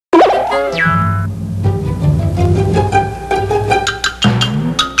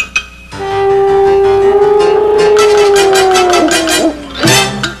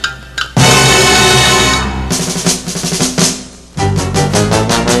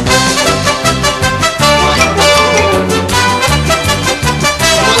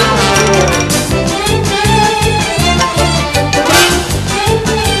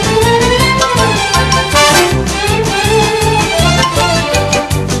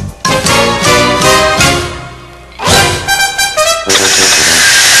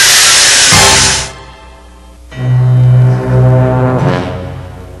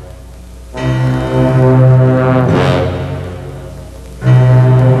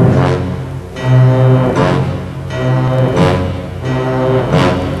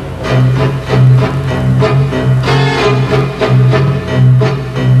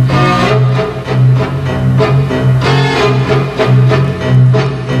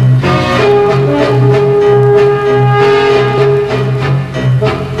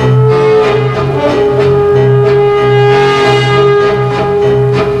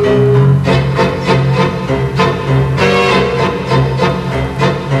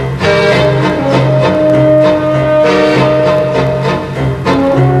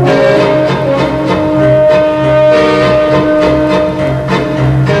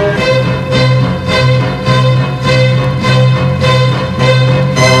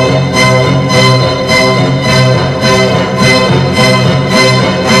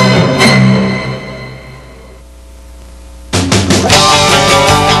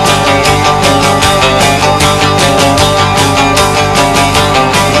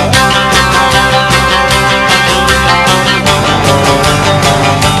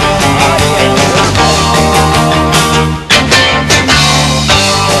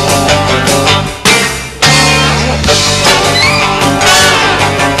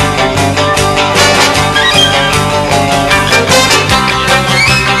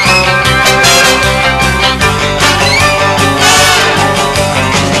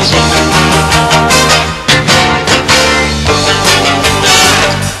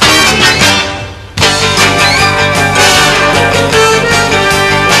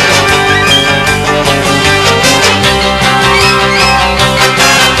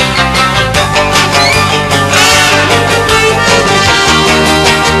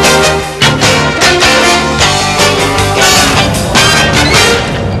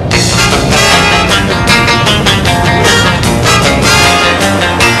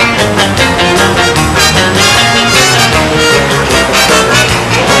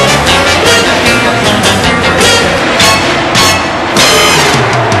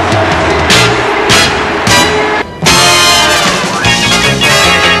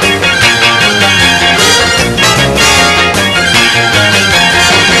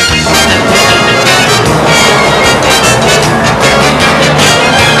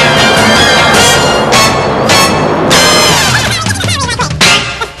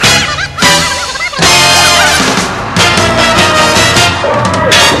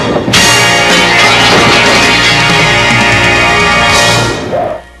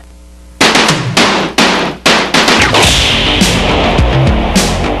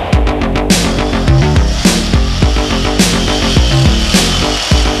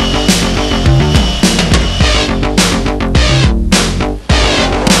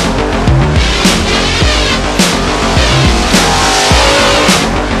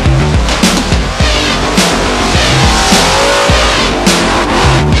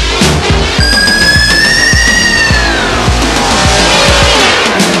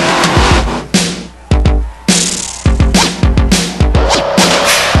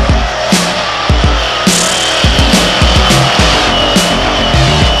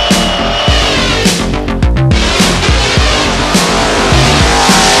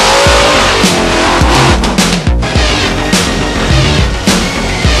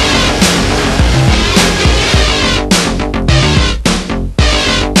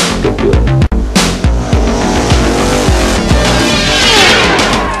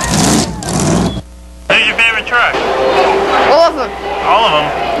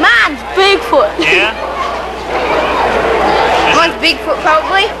Bigfoot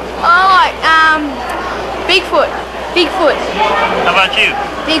probably. Oh, like Bigfoot. Bigfoot. How about you?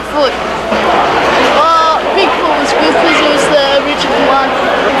 Bigfoot. Well, Bigfoot was good because it was the original one.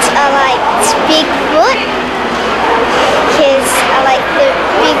 I liked Bigfoot because I liked the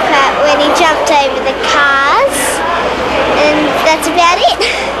big part when he jumped over the cars, and that's about it.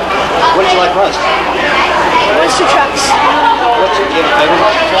 What did you like most? Monster trucks. What's your favourite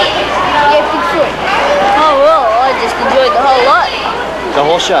monster truck? Yeah, Bigfoot. Oh well, I just enjoyed the whole lot. The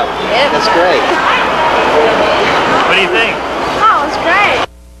whole show? Yep. That's great. What do you think? Oh, it's great.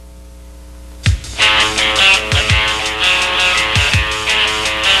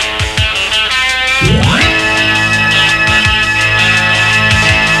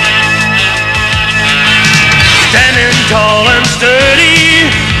 Standing tall and sturdy,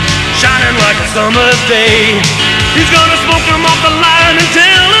 shining like a summer's day. He's gonna smoke him off the line and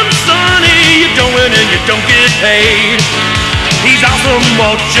tell him, sonny, you don't win and you don't get paid. He's awesome,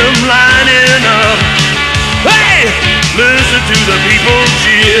 watch him lining up. Hey, listen to the people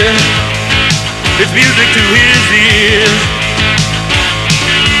cheer. It's music to his ears.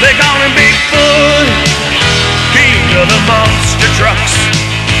 They call him Bigfoot, king of the monster trucks.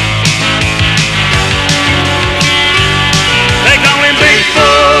 They call him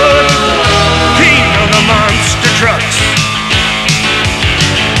Bigfoot, king of the monster trucks.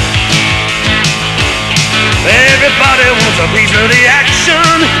 Everybody wants a piece of the action.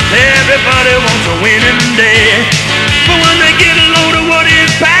 Everybody wants a winning day. But when they get a load of what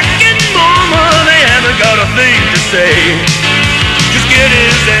he's packing, mama, they haven't got a thing to say. Just get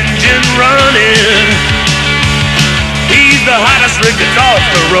his engine running. He's the hottest rig that's off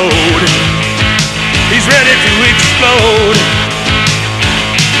the road. He's ready to explode.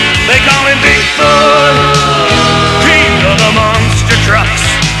 They call him Bigfoot, king of the monster trucks.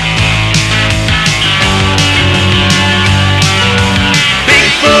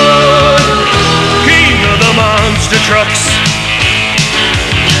 Bigfoot, king of the monster trucks.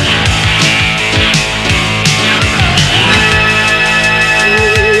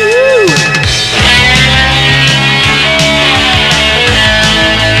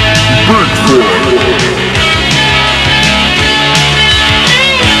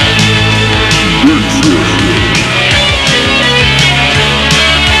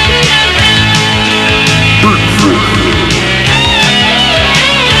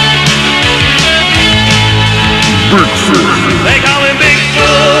 They call him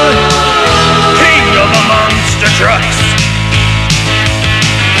Bigfoot, king of the monster trucks.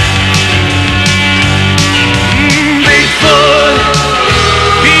 Bigfoot,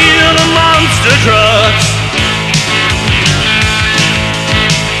 king of the monster trucks.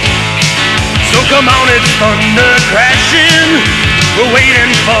 So come on, it's thunder crashing. We're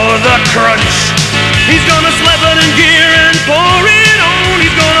waiting for the crunch. He's gonna slap it in gear and pour it on.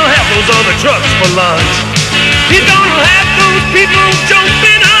 He's gonna have those other trucks for lunch. He's gonna have those people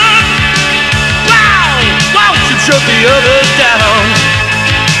jumping up. Wow, why don't you shut the others down?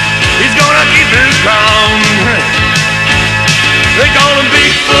 He's gonna keep his crown. They call him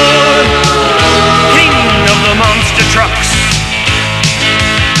Bigfoot, king of the monster trucks.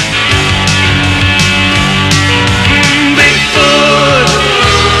 Bigfoot,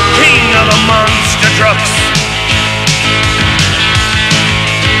 king of the monster trucks.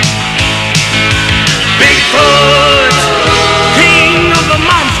 Bigfoot, king of the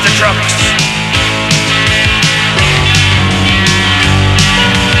monster trucks.